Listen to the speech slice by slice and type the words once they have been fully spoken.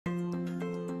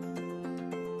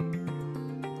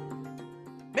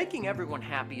Making everyone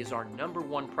happy is our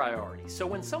 #1 priority, so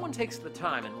when someone takes the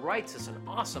time and writes us an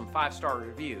awesome 5-star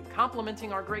review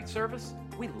complimenting our great service,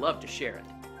 we love to share it.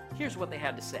 Here's what they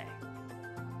had to say.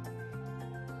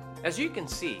 As you can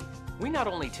see, we not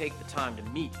only take the time to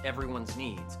meet everyone's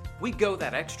needs, we go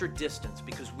that extra distance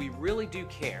because we really do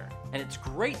care, and it's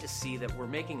great to see that we're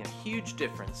making a huge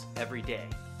difference every day.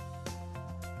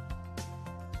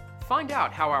 Find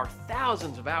out how our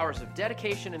thousands of hours of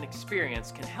dedication and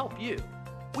experience can help you.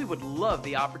 We would love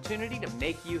the opportunity to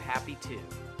make you happy too.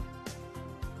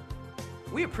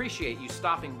 We appreciate you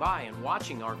stopping by and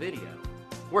watching our video.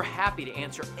 We're happy to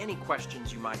answer any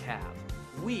questions you might have.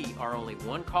 We are only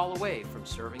one call away from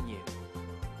serving you.